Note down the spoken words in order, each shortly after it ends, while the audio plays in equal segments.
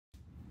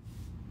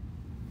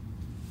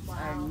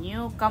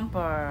new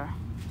camper.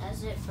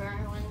 Does it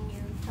burn when you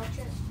touch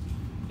it?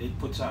 It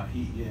puts out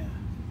heat, yeah.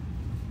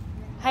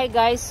 Hi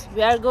guys,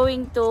 we are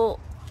going to,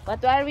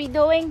 what are we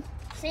doing?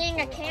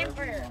 Seeing a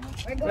camper.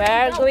 We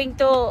are going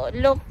to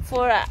look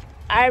for a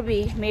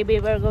RV. Maybe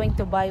we're going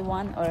to buy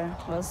one or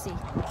we'll see.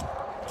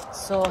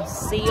 So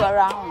see you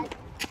around.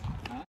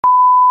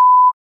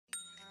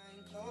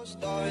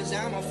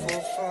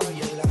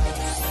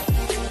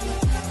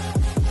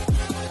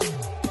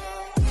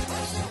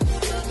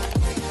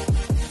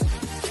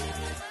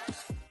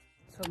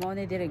 So mo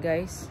ni dire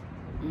guys.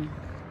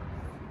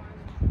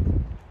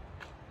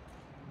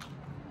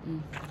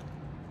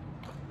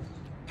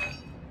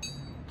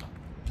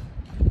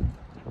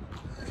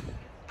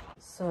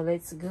 So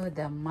let's go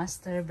the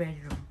master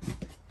bedroom.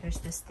 There's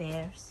the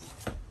stairs.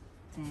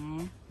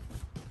 And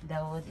the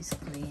wood is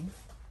clean.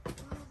 Wow,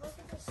 look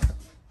at the sink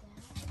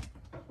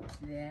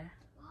there. There.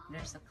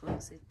 There's a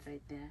closet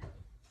right there.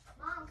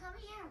 Mom, come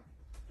here.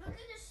 Look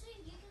at the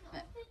sink. You can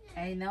open it.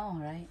 I know,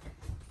 right?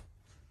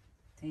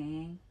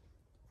 Thing.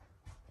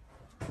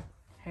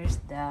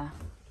 Here's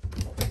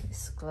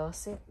this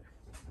closet.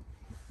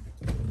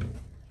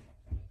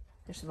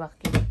 There's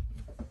bucket.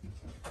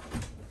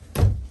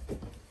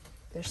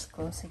 There's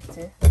closet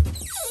too.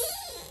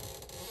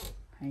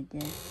 Right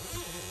there.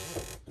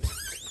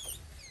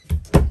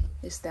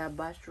 This is the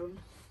bathroom.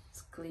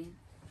 It's clean.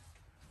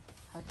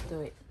 How to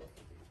do it?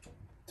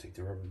 Take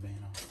the rubber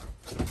band off.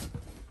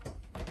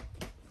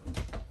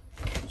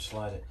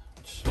 Slide it.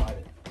 Slide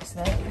it.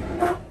 Slide.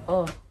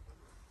 Oh,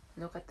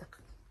 look at the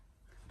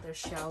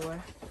shower,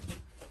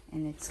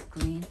 and it's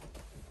clean.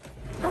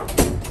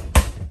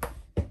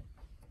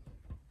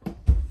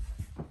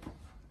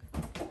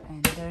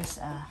 And there's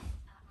a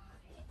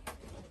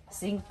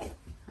sink.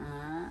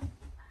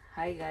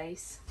 Hi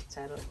guys.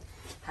 Charot.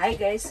 Hi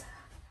guys.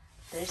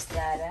 There's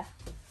Dada.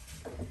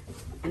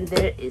 And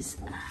there is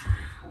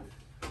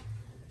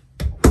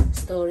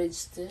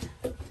storage too.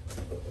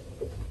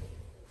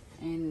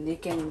 And you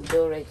can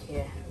go right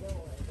here.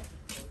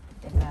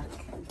 The back.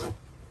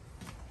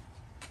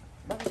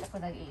 Bakit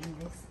ako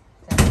nag-i-English?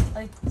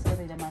 Ay,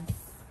 sorry naman.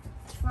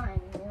 It's fine.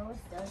 It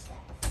always does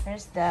that.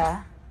 There's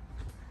the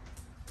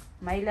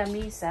may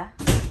lamisa.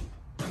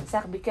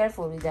 Zach, be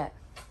careful with that.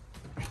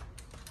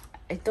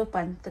 Ito,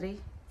 pantry.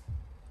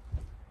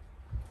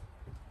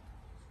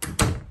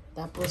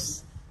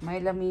 Tapos, may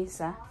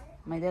lamisa.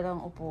 May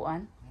dalawang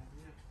upuan.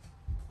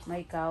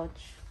 May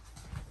couch.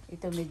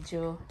 Ito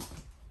medyo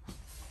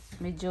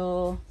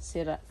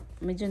sira.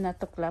 Medyo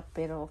natuklap,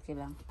 pero okay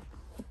lang.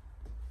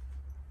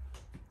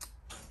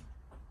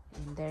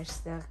 And there's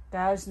the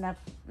couch na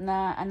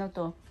ano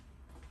to,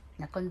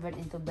 na convert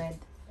into bed.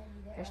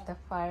 There's the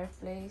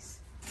fireplace.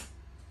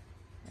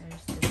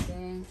 There's the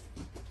thing.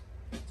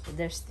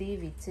 There's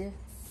TV too.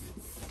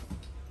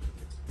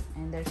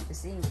 And there's the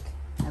sink.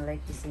 I like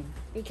the sink.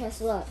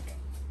 Because look.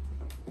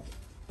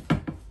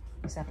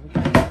 Exactly.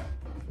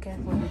 Be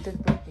careful with the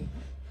toothpick.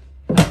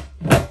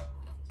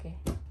 Okay.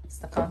 It's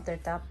the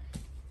countertop.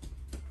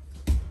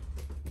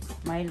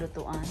 May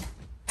lutuan.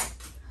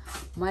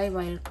 May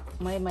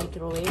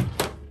microwave.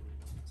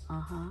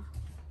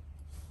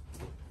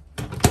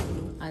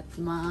 At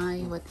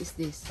my, what is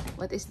this?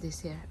 What is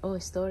this here? Oh,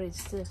 storage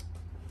too.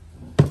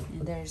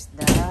 And there's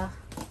the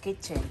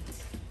kitchen.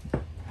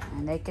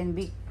 And I can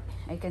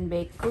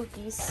bake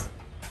cookies.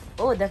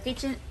 Oh, the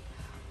kitchen.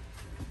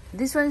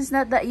 This one is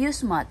not that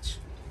used much.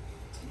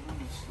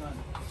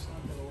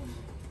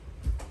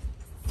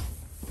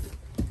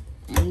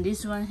 And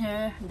this one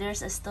here,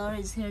 there's a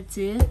storage here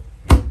too.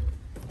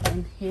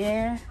 And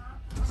here,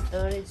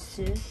 storage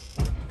too.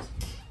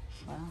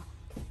 Wow.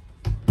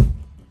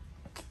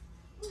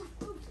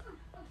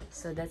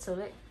 So that's all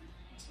it.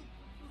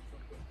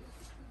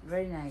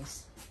 Very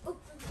nice.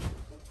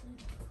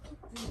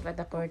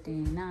 Pataporte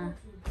na.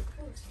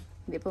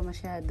 Hindi pa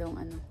masyadong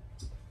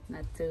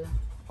not too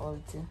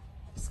old.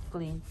 It's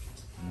clean.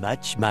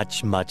 Much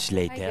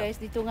later. Hi guys,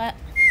 dito nga.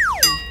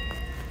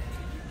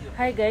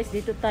 Hi guys,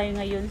 dito tayo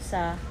ngayon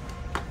sa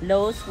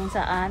Lowe's kung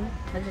saan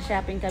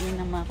nagsa-shopping kami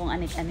ng mga kung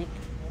anik-anik.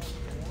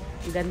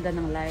 Ang ganda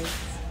ng lights.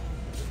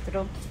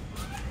 True.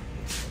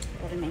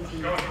 Pero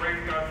naintindihan.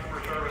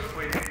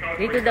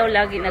 Dito daw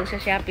lagi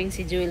nagsa-shopping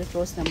si Jewel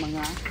Cruz ng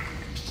mga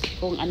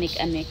kung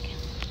anik-anik.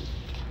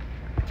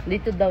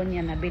 Dito daw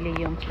niya nabili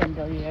yung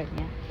chandelier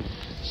niya.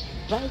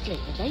 Right,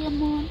 like a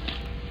diamond.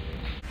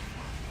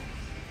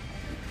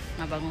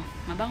 Mabango.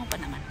 Mabango pa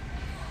naman.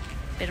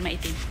 Pero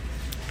maitim.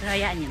 Pero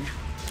hayaan niya na.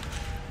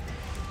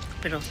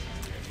 Pero,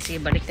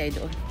 sige, balik tayo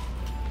doon.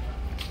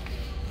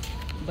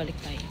 Balik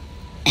tayo.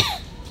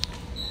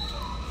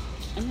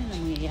 Ano na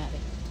mangyayari?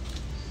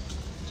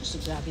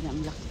 So, grabe na ang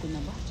laki ko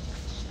na ba?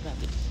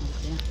 Grabe, ang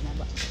laki na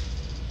kinaba.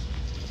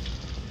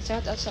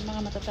 Shout out sa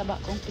mga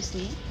matataba kong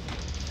pisngi.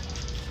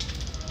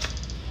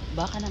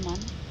 Baka naman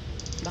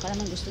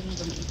gusto nyo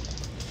gumiit.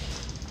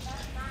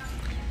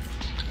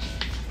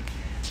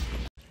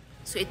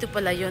 So ito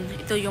pala yun.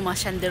 Ito yung mga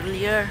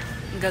chandelier.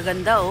 Ang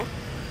gaganda oh.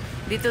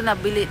 Dito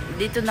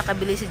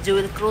nakabili si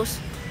Jewel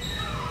Cruz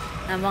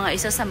na mga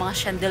isa sa mga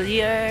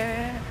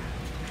chandelier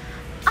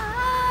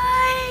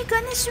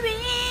gonna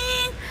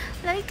swing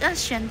like a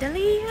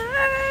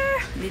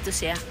chandelier. Dito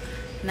siya.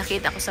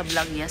 Nakita ko sa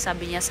vlog niya.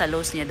 Sabi niya sa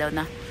Lowe's niya daw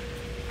na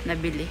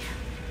nabili.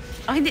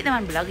 Oh, hindi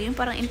naman vlog. Yung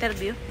parang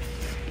interview.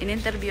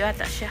 In-interview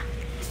ata siya.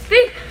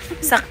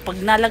 Sak, pag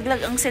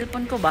nalaglag ang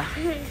cellphone ko ba?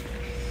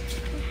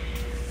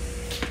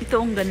 Ito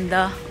ang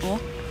ganda. Oh.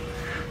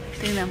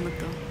 Tingnan mo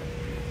to.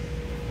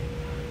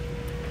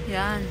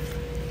 Yan.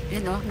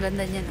 Yan oh.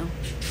 Ganda niyan oh.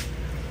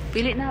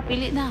 Pili na.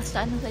 Pili na.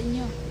 Sa ano sa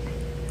inyo?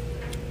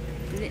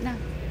 Pili na.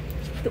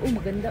 Ito oh.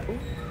 Maganda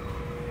oh.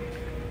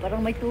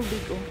 Parang may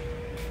tubig oh.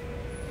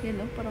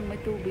 Yan oh. Parang may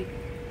tubig.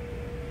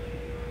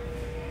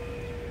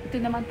 Ito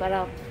naman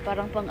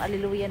parang pang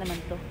aleluya naman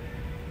to.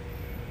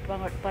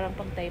 Parang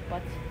pang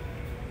taypat.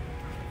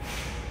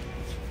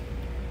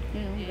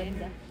 Yan oh.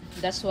 Ganda.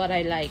 That's what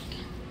I like.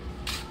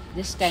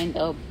 This kind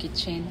of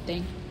kitchen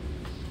thing.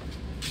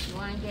 You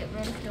want to get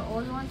rid of the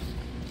old one?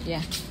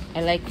 Yeah,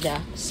 I like the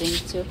sink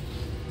too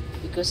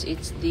because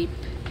it's deep.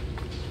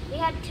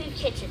 We had 2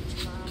 kitchens,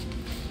 Mom.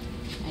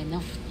 I know.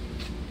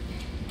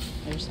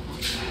 There's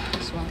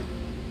this one.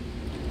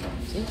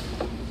 See?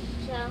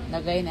 So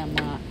Lagay na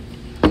mga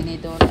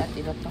tinidor at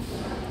iba pa.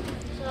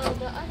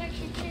 the other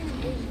kitchen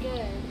is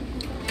good.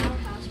 Our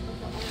house, but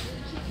the older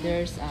kitchen.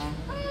 There's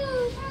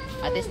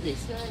what is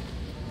this? Good.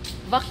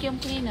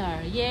 Vacuum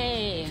cleaner.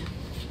 Yay!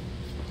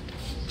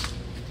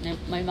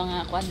 May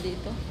mga kwan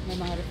dito. May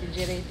mga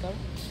refrigerator.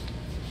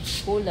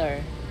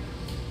 Cooler.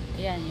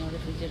 Ayan yung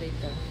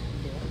refrigerator.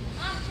 Diba?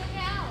 Mom, check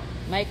it out.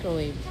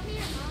 Microwave. Come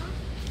here, Mom.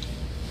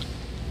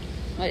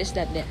 What is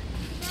that there?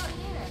 It's out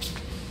here.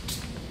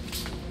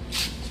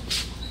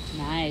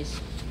 Nice.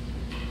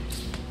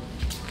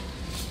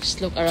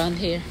 Just look around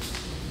here.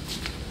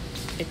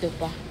 Ito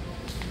pa.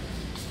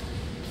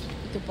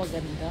 Ito pa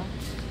ganda.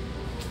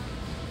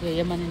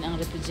 Yayamanin ang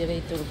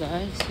refrigerator,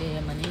 guys.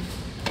 Yayamanin.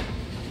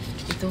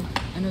 Ito.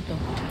 Ano to?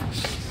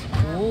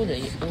 Oh,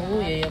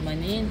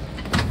 yayamanin.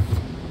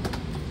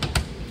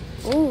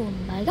 Oh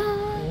my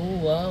God.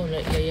 Oh, wow.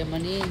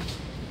 Yayamanin.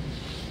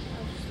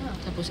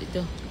 Tapos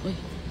ito. Uy.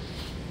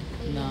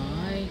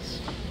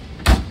 Nice.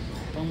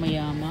 Pang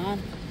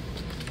mayaman.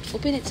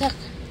 Open it, Zach.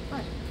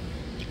 What?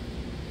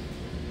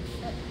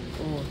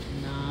 Oh,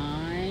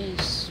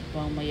 nice.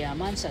 Pang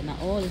mayaman. Sana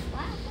all.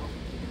 Wow.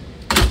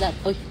 What's that?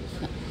 Uy.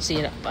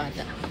 Sira pa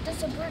ata.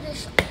 There's a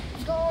British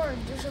guard.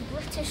 There's a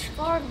British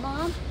guard,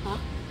 Mom. Ha?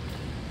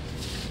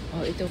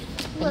 Oh, ito.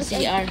 Pang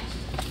CR.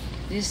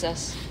 This is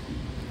us.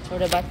 For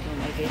the bathroom,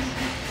 I guess.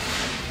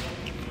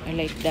 I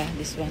like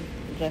this one.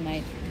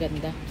 Granite.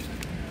 Ganda.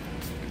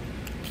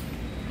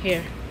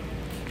 Here.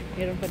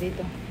 Meron pa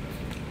dito.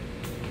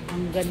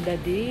 Ang ganda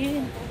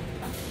din.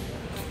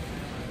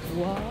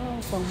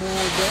 Wow. Pang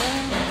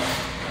modern.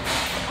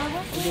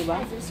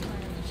 Diba? This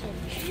one.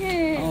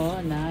 Oh,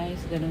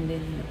 nice. Ganun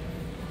din.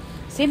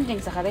 Same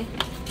thing sa kare.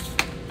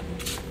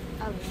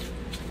 Oh.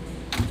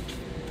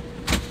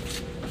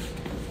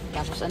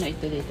 Tapos ano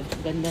ito dito?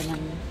 Ganda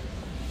ng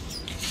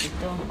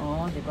ito.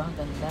 Oh, di ba?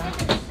 Ganda.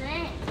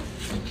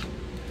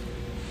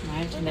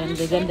 Nice.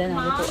 Ganda ng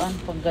lutuan.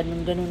 Pag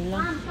ganun-ganun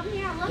lang. Mom, come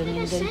here. Look at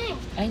Ganyan the din. sink.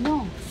 I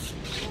know.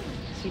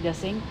 See the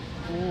sink?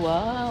 Oh,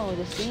 wow,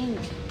 the sink.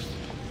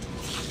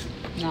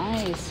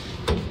 Nice.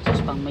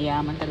 Tapos pang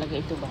mayaman talaga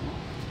ito ba? No?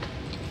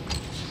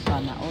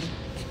 Sana all.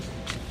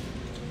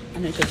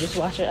 Ano ito?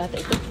 Dishwasher ata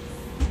ito.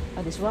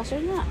 Ah, dishwasher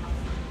nga.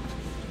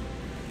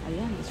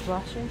 Ayan,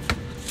 dishwasher.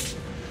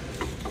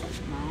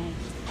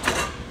 Nice.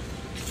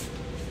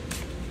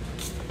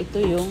 Ito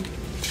yung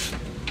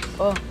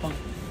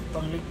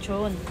pang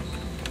lechon.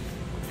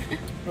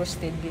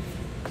 Roasted beef.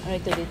 Ano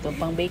ito dito?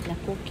 Pang bake na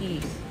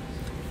cookies.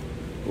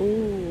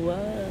 Oh,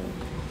 wow.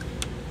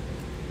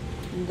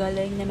 Ang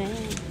galing naman.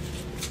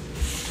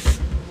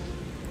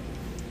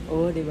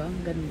 Oh, di ba?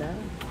 Ang ganda.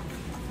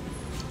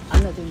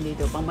 Ano ito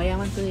dito? Pang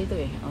mayaman to dito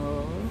eh.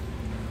 Oh.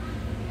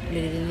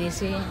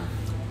 Lilinisin.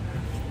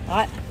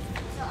 What?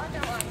 The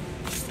other one.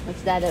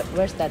 What's the other?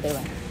 Where's the other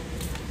one?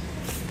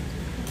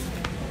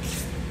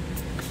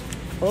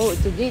 Oh,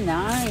 ito din.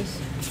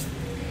 Nice.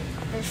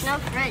 There's no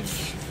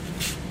fridge.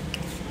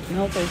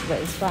 No place, but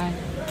it's fine.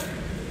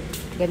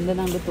 Ganda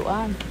ng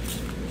lutuan.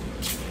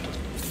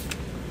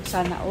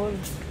 Sana all.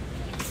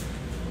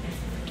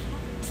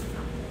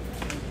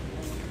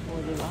 Oh,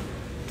 diba?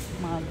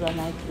 Mga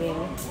granite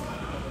ware.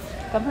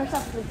 Come here,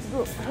 Sak. Let's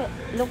go. Hey,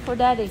 look for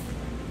Daddy.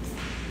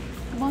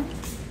 Come on.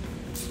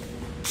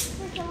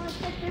 Someone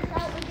put this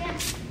out again.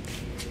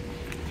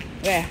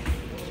 Where?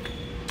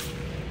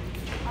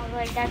 Oh,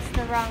 wait, that's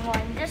the wrong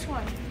one. This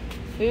one.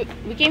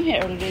 We came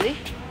here already.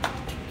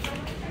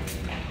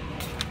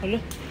 Hello?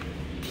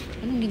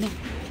 Anong ginawa?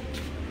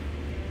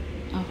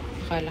 Oh,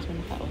 akala ko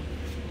naka-on.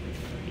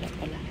 Wala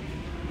pala.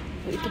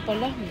 Oh, ito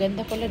pala.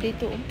 Ganda pala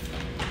dito, oh.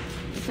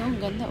 Ito, ang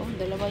ganda, oh.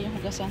 Dalawa yung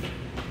hugasan.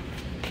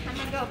 I'm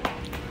gonna go.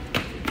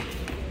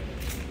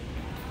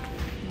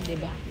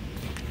 Diba?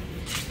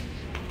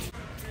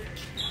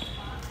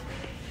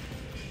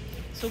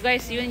 So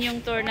guys, yun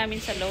yung tour namin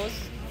sa Lowe's.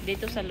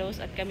 Dito sa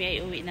Lowe's at kami ay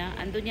uwi na.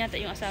 Andun yata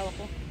yung asawa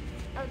ko.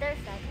 Oh, there's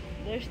that.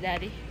 There's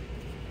Daddy.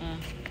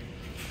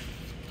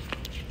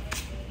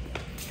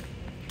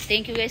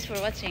 Thank you guys for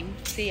watching.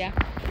 See ya.